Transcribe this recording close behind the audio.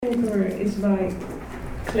paper is by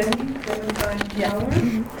Clementine Power,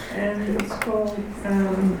 and it's called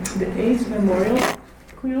the AIDS Memorial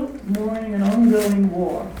Quilt, Mourning an Ongoing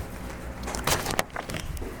War.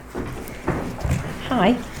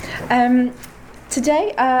 Hi.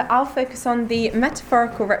 Today I'll focus on the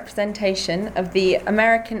metaphorical representation of the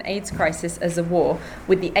American AIDS crisis as a war,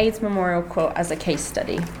 with the AIDS Memorial Quilt as a case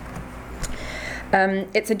study.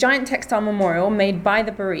 It's a giant textile memorial made by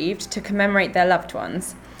the bereaved to commemorate their loved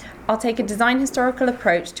ones. I'll take a design historical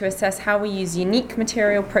approach to assess how we use unique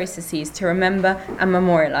material processes to remember and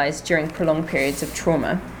memorialise during prolonged periods of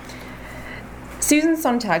trauma. Susan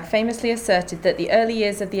Sontag famously asserted that the early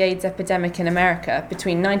years of the AIDS epidemic in America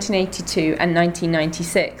between 1982 and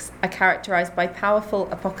 1996 are characterised by powerful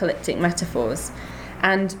apocalyptic metaphors,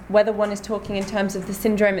 and whether one is talking in terms of the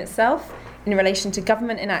syndrome itself, in relation to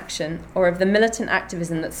government inaction, or of the militant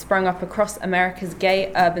activism that sprung up across America's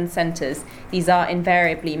gay urban centres, these are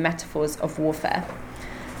invariably metaphors of warfare.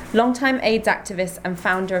 Longtime AIDS activist and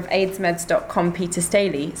founder of AIDSmeds.com, Peter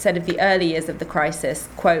Staley, said of the early years of the crisis,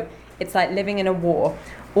 quote, "It's like living in a war.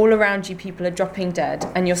 All around you people are dropping dead,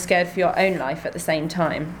 and you're scared for your own life at the same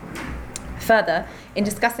time." Further, in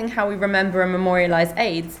discussing how we remember and memorialise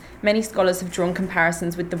AIDS, many scholars have drawn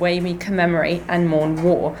comparisons with the way we commemorate and mourn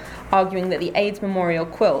war, arguing that the AIDS Memorial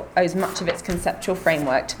Quilt owes much of its conceptual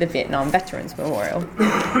framework to the Vietnam Veterans Memorial.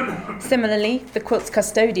 Similarly, the quilt's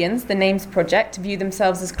custodians, the Names Project, view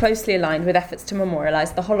themselves as closely aligned with efforts to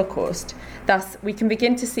memorialise the Holocaust. Thus, we can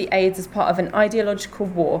begin to see AIDS as part of an ideological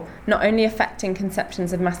war, not only affecting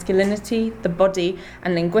conceptions of masculinity, the body,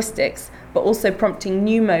 and linguistics, but also prompting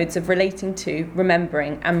new modes of relating to,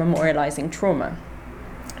 remembering, and memorialising trauma.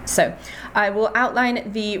 So, I will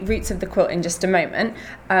outline the roots of the quilt in just a moment,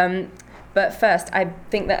 but first I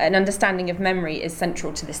think that an understanding of memory is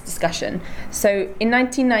central to this discussion. So, in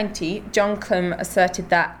 1990, John Clum asserted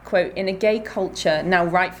that, quote, "In a gay culture now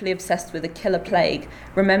rightfully obsessed with a killer plague,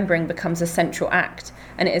 remembering becomes a central act,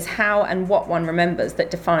 and it is how and what one remembers that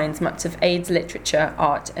defines much of AIDS literature,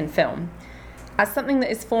 art, and film." As something that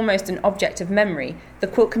is foremost an object of memory, the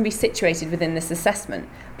quilt can be situated within this assessment,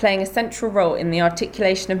 playing a central role in the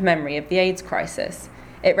articulation of memory of the AIDS crisis.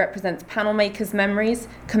 It represents panel makers' memories,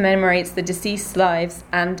 commemorates the deceased's lives,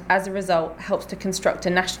 and, as a result, helps to construct a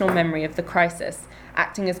national memory of the crisis,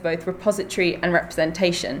 acting as both repository and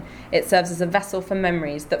representation. It serves as a vessel for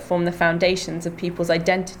memories that form the foundations of people's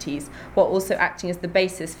identities, while also acting as the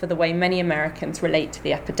basis for the way many Americans relate to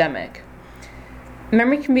the epidemic.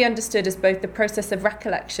 Memory can be understood as both the process of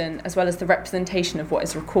recollection as well as the representation of what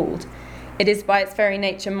is recalled. It is by its very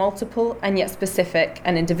nature multiple and yet specific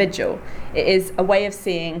and individual. It is a way of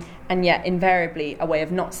seeing and yet invariably a way of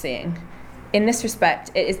not seeing. In this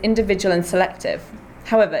respect, it is individual and selective.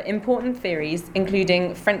 However, important theories,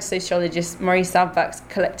 including French sociologist Maurice Halbwachs's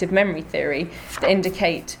collective memory theory, that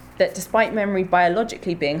indicate that despite memory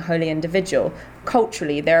biologically being wholly individual,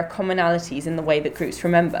 culturally there are commonalities in the way that groups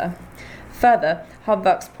remember. Further,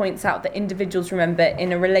 Halbwachs points out that individuals remember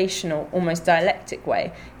in a relational, almost dialectic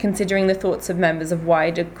way, considering the thoughts of members of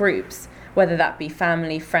wider groups, whether that be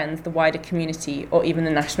family, friends, the wider community, or even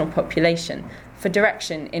the national population, for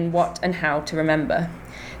direction in what and how to remember.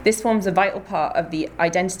 This forms a vital part of the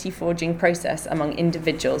identity-forging process among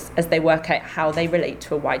individuals as they work out how they relate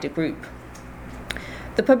to a wider group.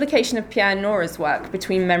 The publication of Pierre Nora's work,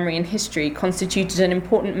 Between Memory and History, constituted an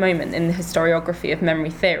important moment in the historiography of memory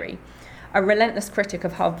theory. A relentless critic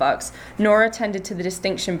of Halbwachs, Nora tended to the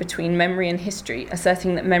distinction between memory and history,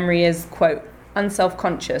 asserting that memory is, quote,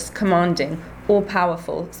 unself-conscious, commanding,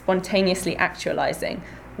 all-powerful, spontaneously actualizing,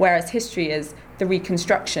 whereas history is the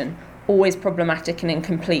reconstruction, always problematic and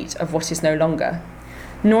incomplete, of what is no longer.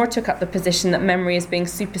 Nora took up the position that memory is being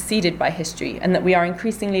superseded by history and that we are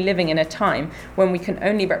increasingly living in a time when we can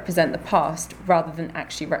only represent the past rather than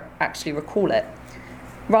actually recall it.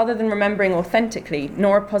 Rather than remembering authentically,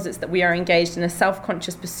 Nora posits that we are engaged in a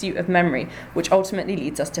self-conscious pursuit of memory, which ultimately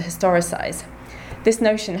leads us to historicise. This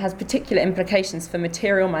notion has particular implications for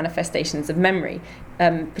material manifestations of memory,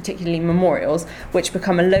 particularly memorials, which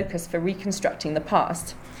become a locus for reconstructing the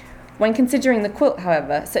past. When considering the quilt,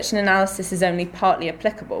 however, such an analysis is only partly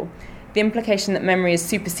applicable. The implication that memory is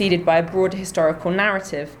superseded by a broader historical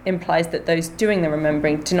narrative implies that those doing the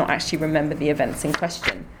remembering do not actually remember the events in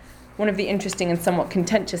question. One of the interesting and somewhat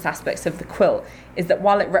contentious aspects of the quilt is that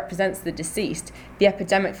while it represents the deceased, the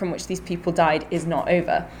epidemic from which these people died is not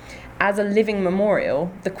over. As a living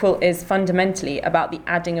memorial, the quilt is fundamentally about the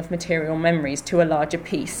adding of material memories to a larger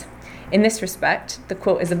piece. In this respect, the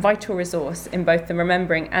quilt is a vital resource in both the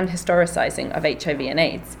remembering and historicising of HIV and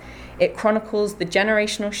AIDS. It chronicles the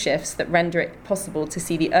generational shifts that render it possible to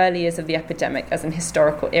see the early years of the epidemic as an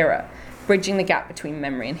historical era, bridging the gap between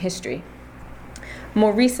memory and history.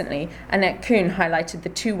 More recently, Annette Kuhn highlighted the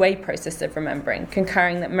two-way process of remembering,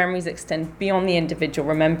 concurring that memories extend beyond the individual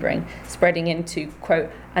remembering, spreading into, quote,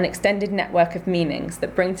 an extended network of meanings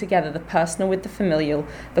that bring together the personal with the familial,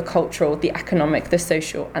 the cultural, the economic, the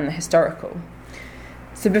social, and the historical.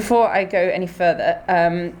 So before I go any further,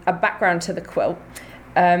 a background to the quilt.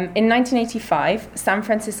 In 1985, San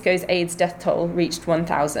Francisco's AIDS death toll reached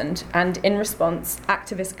 1,000, and in response,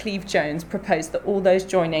 activist Cleve Jones proposed that all those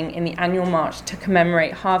joining in the annual march to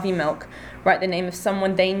commemorate Harvey Milk write the name of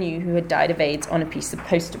someone they knew who had died of AIDS on a piece of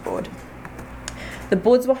poster board. The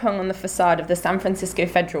boards were hung on the facade of the San Francisco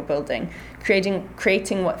Federal Building,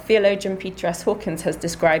 creating what theologian Peter S. Hawkins has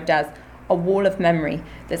described as a wall of memory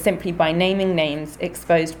that simply by naming names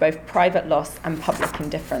exposed both private loss and public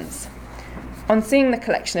indifference. On seeing the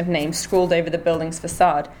collection of names scrawled over the building's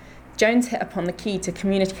facade, Jones hit upon the key to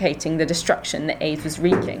communicating the destruction that AIDS was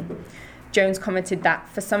wreaking. Jones commented that,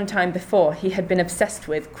 for some time before, he had been obsessed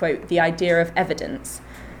with, quote, the idea of evidence.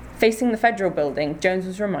 Facing the Federal Building, Jones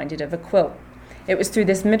was reminded of a quilt. It was through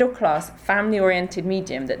this middle-class, family-oriented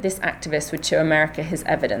medium that this activist would show America his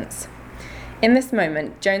evidence. In this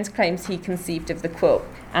moment, Jones claims he conceived of the quilt,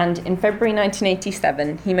 and in February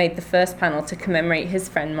 1987, he made the first panel to commemorate his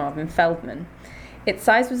friend Marvin Feldman. Its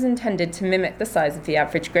size was intended to mimic the size of the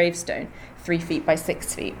average gravestone, 3 feet by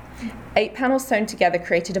 6 feet. 8 panels sewn together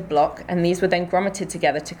created a block, and these were then grommeted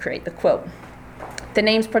together to create the quilt. The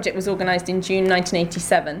Names Project was organised in June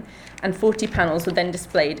 1987, and 40 panels were then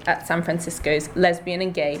displayed at San Francisco's Lesbian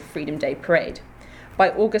and Gay Freedom Day Parade.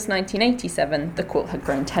 By August 1987, the quilt had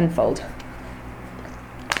grown tenfold.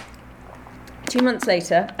 2 months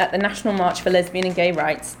later, at the National March for Lesbian and Gay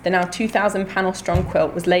Rights, the now 2,000-panel-strong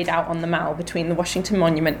quilt was laid out on the Mall between the Washington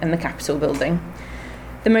Monument and the Capitol building.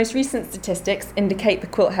 The most recent statistics indicate the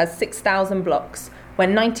quilt has 6,000 blocks, where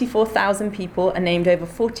 94,000 people are named over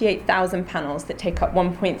 48,000 panels that take up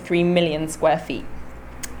 1.3 million square feet.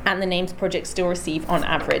 And the Names Project still receive, on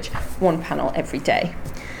average, 1 panel every day.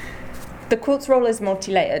 The quilt's role is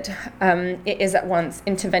multi-layered. It is at once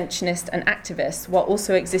interventionist and activist, while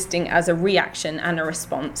also existing as a reaction and a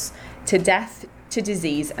response to death, to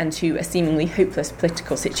disease, and to a seemingly hopeless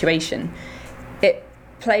political situation.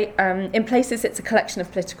 In places, it's a collection of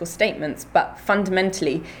political statements, but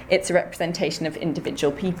fundamentally, it's a representation of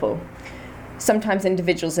individual people. Sometimes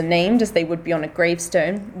individuals are named as they would be on a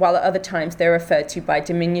gravestone, while at other times they're referred to by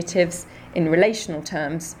diminutives in relational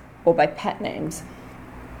terms or by pet names.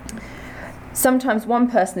 Sometimes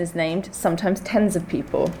one person is named, sometimes tens of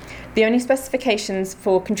people. The only specifications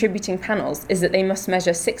for contributing panels is that they must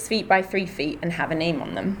measure 6 feet by 3 feet and have a name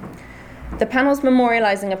on them. The panels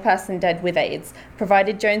memorialising a person dead with AIDS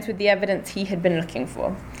provided Jones with the evidence he had been looking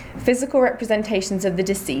for. Physical representations of the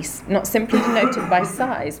deceased, not simply denoted by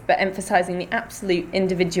size, but emphasising the absolute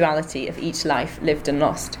individuality of each life lived and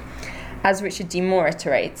lost. As Richard D. Moore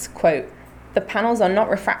iterates, quote, the panels are not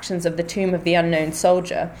refractions of the tomb of the unknown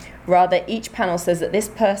soldier. Rather, each panel says that this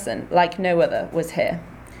person, like no other, was here.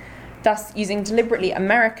 Thus, using deliberately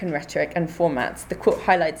American rhetoric and formats, the quilt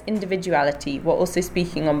highlights individuality while also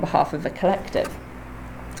speaking on behalf of a collective.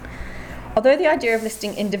 Although the idea of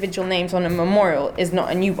listing individual names on a memorial is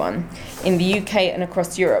not a new one, in the UK and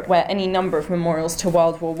across Europe, where any number of memorials to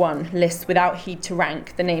World War I list without heed to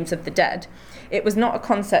rank the names of the dead, it was not a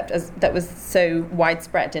concept that was so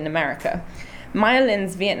widespread in America. Maya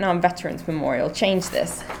Lin's Vietnam Veterans Memorial changed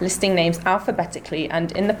this, listing names alphabetically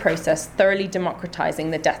and in the process thoroughly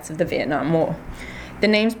democratizing the deaths of the Vietnam War. The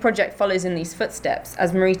Names Project follows in these footsteps,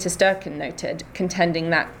 as Marita Sturken noted,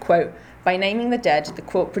 contending that, quote, by naming the dead, the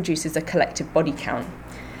quilt produces a collective body count.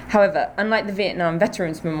 However, unlike the Vietnam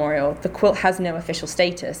Veterans Memorial, the quilt has no official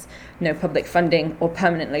status, no public funding or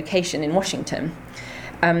permanent location in Washington.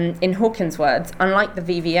 In Hawkins' words, unlike the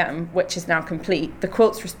VVM, which is now complete, the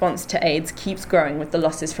quilt's response to AIDS keeps growing with the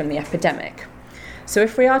losses from the epidemic. So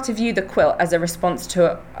if we are to view the quilt as a response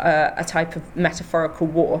to a type of metaphorical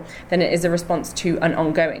war, then it is a response to an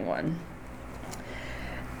ongoing one.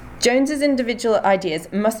 Jones's individual ideas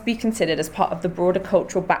must be considered as part of the broader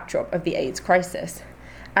cultural backdrop of the AIDS crisis.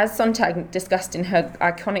 As Sontag discussed in her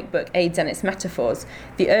iconic book AIDS and Its Metaphors,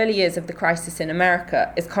 the early years of the crisis in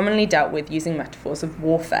America is commonly dealt with using metaphors of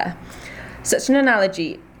warfare. Such an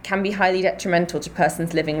analogy can be highly detrimental to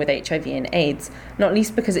persons living with HIV and AIDS, not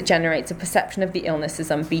least because it generates a perception of the illness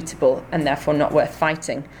as unbeatable and therefore not worth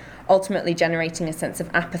fighting, ultimately generating a sense of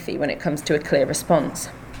apathy when it comes to a clear response.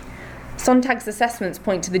 Sontag's assessments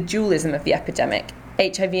point to the dualism of the epidemic.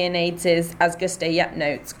 HIV and AIDS is, as Guste Yep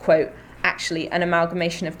notes, quote, actually an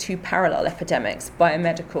amalgamation of two parallel epidemics,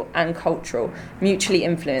 biomedical and cultural, mutually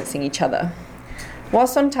influencing each other. While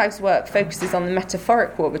Sontag's work focuses on the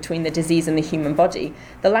metaphoric war between the disease and the human body,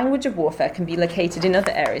 the language of warfare can be located in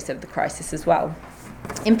other areas of the crisis as well.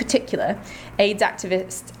 In particular, AIDS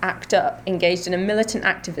activist ACT UP engaged in a militant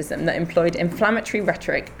activism that employed inflammatory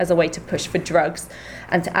rhetoric as a way to push for drugs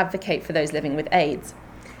and to advocate for those living with AIDS.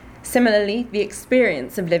 Similarly, the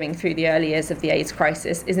experience of living through the early years of the AIDS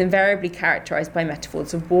crisis is invariably characterised by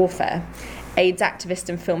metaphors of warfare. AIDS activist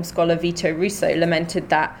and film scholar Vito Russo lamented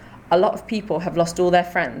that a lot of people have lost all their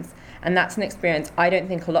friends, and that's an experience I don't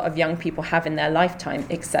think a lot of young people have in their lifetime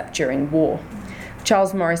except during war.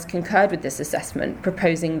 Charles Morris concurred with this assessment,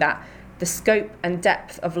 proposing that the scope and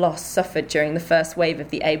depth of loss suffered during the first wave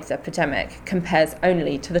of the AIDS epidemic compares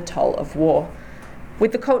only to the toll of war.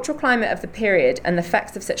 With the cultural climate of the period and the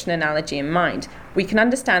effects of such an analogy in mind, we can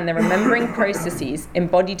understand the remembering processes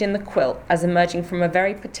embodied in the quilt as emerging from a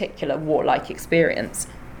very particular warlike experience.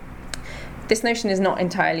 This notion is not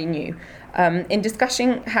entirely new. In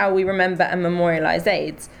discussing how we remember and memorialise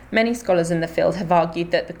AIDS, many scholars in the field have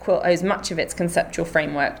argued that the quilt owes much of its conceptual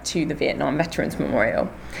framework to the Vietnam Veterans Memorial.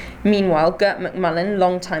 Meanwhile, Gert McMullin,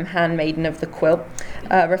 longtime handmaiden of the quilt,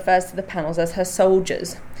 refers to the panels as her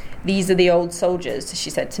soldiers. "These are the old soldiers," she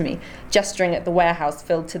said to me, gesturing at the warehouse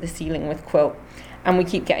filled to the ceiling with quilt, "and we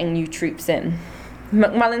keep getting new troops in."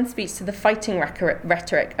 McMullin speaks to the fighting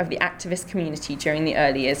rhetoric of the activist community during the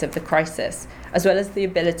early years of the crisis, as well as the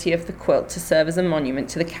ability of the quilt to serve as a monument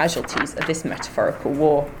to the casualties of this metaphorical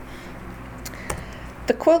war.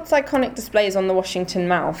 The quilt's iconic displays on the Washington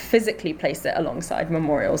Mall physically place it alongside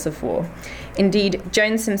memorials of war. Indeed,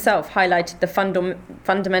 Jones himself highlighted the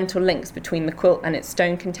fundamental links between the quilt and its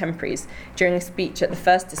stone contemporaries during a speech at the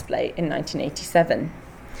first display in 1987.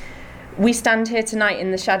 "We stand here tonight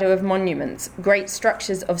in the shadow of monuments, great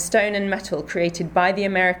structures of stone and metal created by the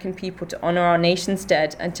American people to honour our nation's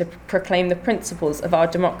dead and to proclaim the principles of our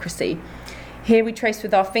democracy. Here we trace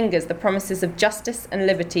with our fingers the promises of justice and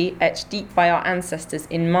liberty etched deep by our ancestors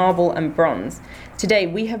in marble and bronze. Today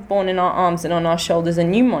we have borne in our arms and on our shoulders a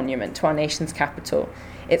new monument to our nation's capital.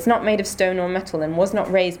 It's not made of stone or metal and was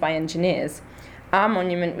not raised by engineers. Our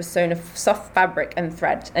monument was sewn of soft fabric and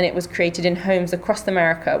thread, and it was created in homes across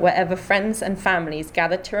America wherever friends and families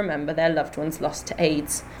gathered to remember their loved ones lost to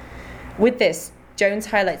AIDS." With this, Jones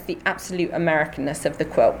highlights the absolute Americanness of the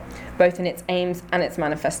quilt, both in its aims and its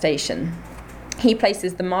manifestation. He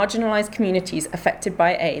places the marginalised communities affected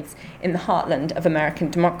by AIDS in the heartland of American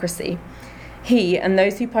democracy. He and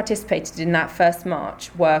those who participated in that first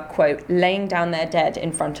march were, quote, "laying down their dead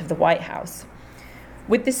in front of the White House."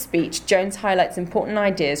 With this speech, Jones highlights important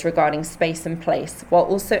ideas regarding space and place, while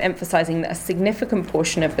also emphasising that a significant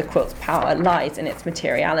portion of the quilt's power lies in its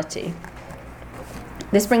materiality.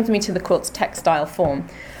 This brings me to the quilt's textile form.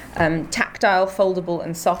 Tactile, foldable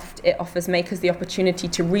and soft, it offers makers the opportunity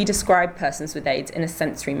to redescribe persons with AIDS in a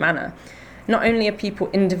sensory manner. Not only are people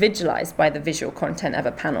individualised by the visual content of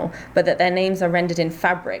a panel, but that their names are rendered in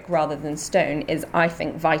fabric rather than stone is, I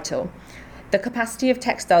think, vital. The capacity of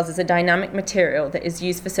textiles as a dynamic material that is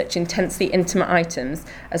used for such intensely intimate items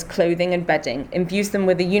as clothing and bedding imbues them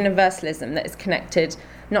with a universalism that is connected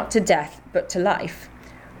not to death but to life.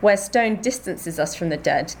 Where stone distances us from the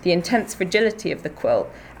dead, the intense fragility of the quilt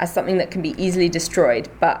as something that can be easily destroyed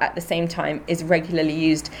but at the same time is regularly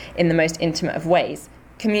used in the most intimate of ways,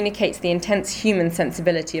 communicates the intense human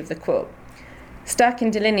sensibility of the quilt. Sturkin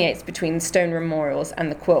delineates between stone memorials and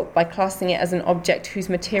the quilt by classing it as an object whose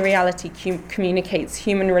materiality communicates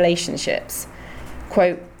human relationships.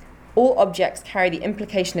 Quote, "All objects carry the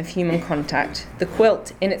implication of human contact. The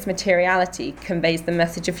quilt, in its materiality, conveys the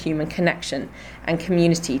message of human connection and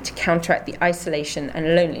community to counteract the isolation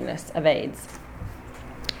and loneliness of AIDS."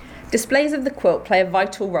 Displays of the quilt play a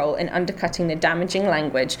vital role in undercutting the damaging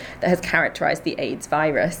language that has characterised the AIDS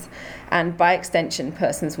virus, and by extension,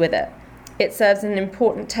 persons with it. It serves an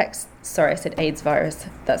important text. Sorry, I said AIDS virus.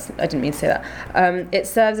 I didn't mean to say that. It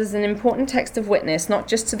serves as an important text of witness, not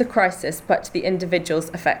just to the crisis, but to the individuals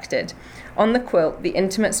affected. On the quilt, the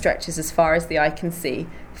intimate stretches as far as the eye can see,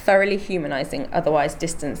 thoroughly humanising otherwise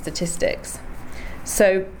distant statistics.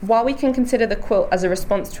 So, while we can consider the quilt as a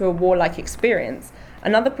response to a warlike experience,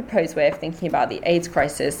 another proposed way of thinking about the AIDS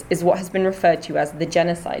crisis is what has been referred to as the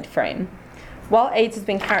genocide frame. While AIDS has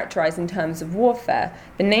been characterised in terms of warfare,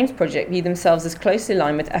 the Names Project view themselves as closely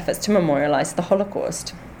aligned with efforts to memorialise the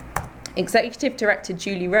Holocaust. Executive Director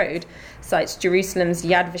Julie Rode cites Jerusalem's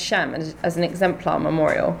Yad Vashem as an exemplar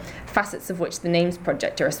memorial, facets of which the Names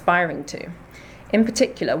Project are aspiring to. In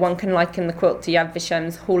particular, one can liken the quilt to Yad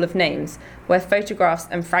Vashem's Hall of Names, where photographs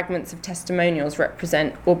and fragments of testimonials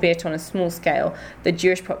represent, albeit on a small scale, the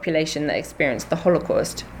Jewish population that experienced the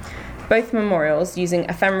Holocaust. Both memorials, using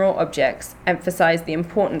ephemeral objects, emphasize the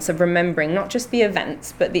importance of remembering not just the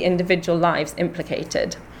events, but the individual lives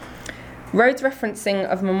implicated. Rhodes' referencing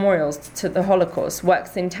of memorials to the Holocaust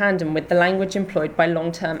works in tandem with the language employed by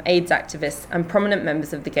long-term AIDS activists and prominent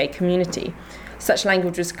members of the gay community. Such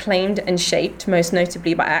language was claimed and shaped, most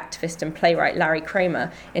notably by activist and playwright Larry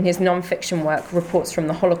Kramer in his non-fiction work Reports from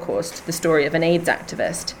the Holocaust, the story of an AIDS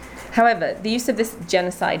activist. However, the use of this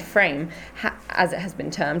genocide frame, as it has been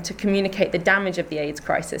termed, to communicate the damage of the AIDS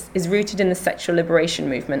crisis is rooted in the sexual liberation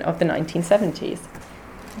movement of the 1970s.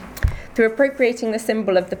 Through appropriating the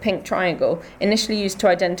symbol of the pink triangle, initially used to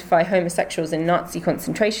identify homosexuals in Nazi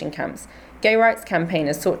concentration camps, gay rights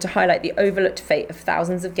campaigners sought to highlight the overlooked fate of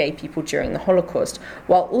thousands of gay people during the Holocaust,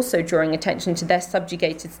 while also drawing attention to their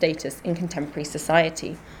subjugated status in contemporary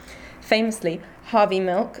society. Famously, Harvey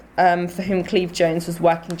Milk, for whom Cleve Jones was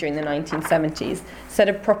working during the 1970s, said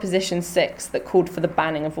of Proposition 6 that called for the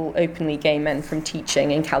banning of all openly gay men from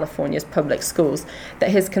teaching in California's public schools, that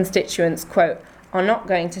his constituents, quote, are not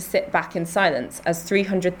going to sit back in silence, as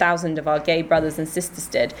 300,000 of our gay brothers and sisters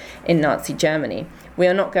did in Nazi Germany. We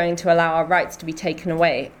are not going to allow our rights to be taken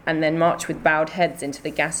away and then march with bowed heads into the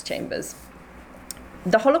gas chambers.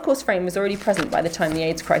 The Holocaust frame was already present by the time the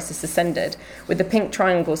AIDS crisis ascended, with the pink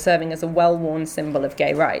triangle serving as a well-worn symbol of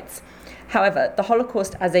gay rights. However, the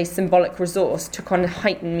Holocaust as a symbolic resource took on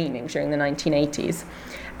heightened meaning during the 1980s.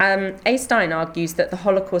 A. Stein argues that the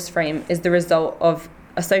Holocaust frame is the result of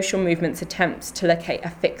a social movement's attempts to locate a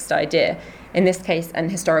fixed idea, in this case an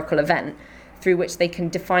historical event, through which they can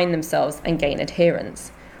define themselves and gain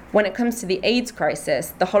adherence. When it comes to the AIDS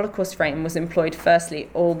crisis, the Holocaust frame was employed firstly,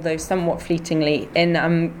 although somewhat fleetingly,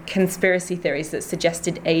 in conspiracy theories that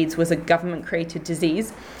suggested AIDS was a government-created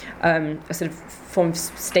disease, a sort of form of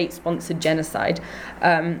state-sponsored genocide.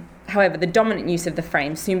 However, the dominant use of the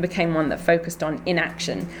frame soon became one that focused on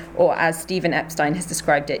inaction, or as Stephen Epstein has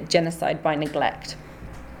described it, genocide by neglect.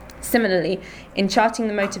 Similarly, in charting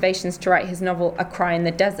the motivations to write his novel A Cry in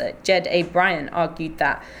the Desert, Jed A. Bryan argued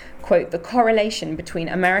that, quote, the correlation between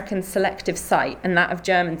American selective sight and that of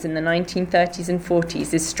Germans in the 1930s and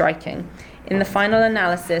 40s is striking. In the final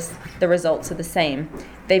analysis, the results are the same.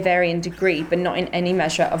 They vary in degree, but not in any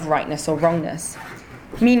measure of rightness or wrongness.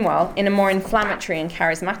 Meanwhile, in a more inflammatory and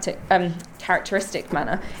characteristic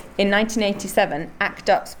manner, in 1987, ACT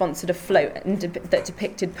UP sponsored a float that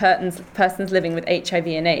depicted persons living with HIV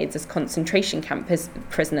and AIDS as concentration camp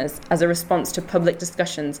prisoners as a response to public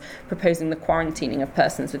discussions proposing the quarantining of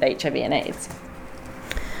persons with HIV and AIDS.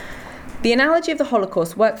 The analogy of the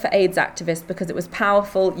Holocaust worked for AIDS activists because it was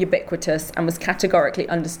powerful, ubiquitous, and was categorically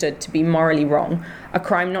understood to be morally wrong, a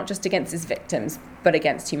crime not just against its victims, but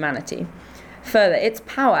against humanity. Further, its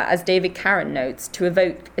power, as David Caron notes, to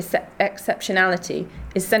evoke exceptionality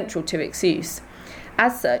is central to its use.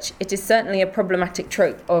 As such, it is certainly a problematic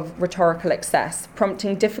trope of rhetorical excess,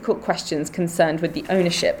 prompting difficult questions concerned with the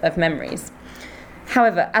ownership of memories.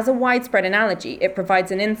 However, as a widespread analogy, it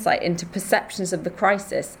provides an insight into perceptions of the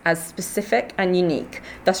crisis as specific and unique,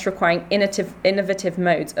 thus requiring innovative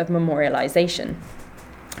modes of memorialisation.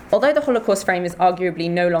 Although the Holocaust frame is arguably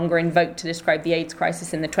no longer invoked to describe the AIDS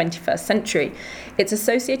crisis in the 21st century, its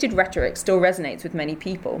associated rhetoric still resonates with many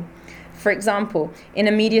people. For example, in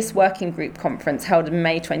a Medius Working Group conference held in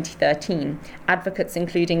May 2013, advocates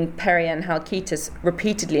including Perian Halkitis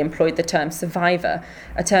repeatedly employed the term survivor,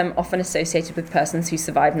 a term often associated with persons who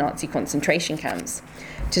survived Nazi concentration camps,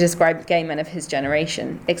 to describe gay men of his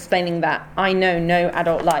generation, explaining that, I know no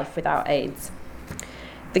adult life without AIDS.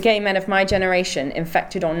 The gay men of my generation,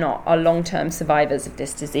 infected or not, are long-term survivors of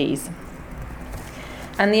this disease.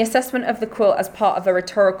 And the assessment of the quilt as part of a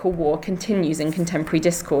rhetorical war continues in contemporary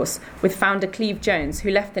discourse, with founder Cleve Jones,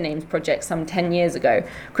 who left the Names Project some 10 years ago,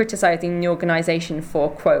 criticising the organisation for,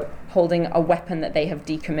 quote, holding a weapon that they have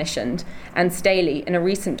decommissioned, and Staley, in a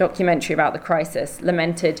recent documentary about the crisis,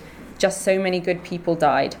 lamented, just so many good people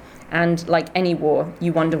died, and like any war,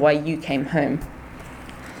 you wonder why you came home.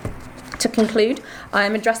 To conclude, I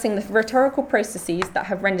am addressing the rhetorical processes that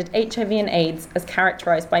have rendered HIV and AIDS as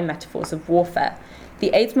characterised by metaphors of warfare.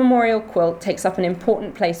 The AIDS Memorial Quilt takes up an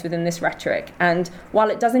important place within this rhetoric, and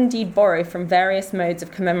while it does indeed borrow from various modes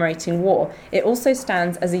of commemorating war, it also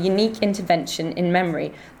stands as a unique intervention in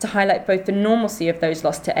memory to highlight both the normalcy of those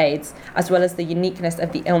lost to AIDS, as well as the uniqueness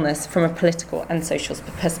of the illness from a political and social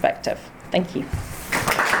perspective. Thank you.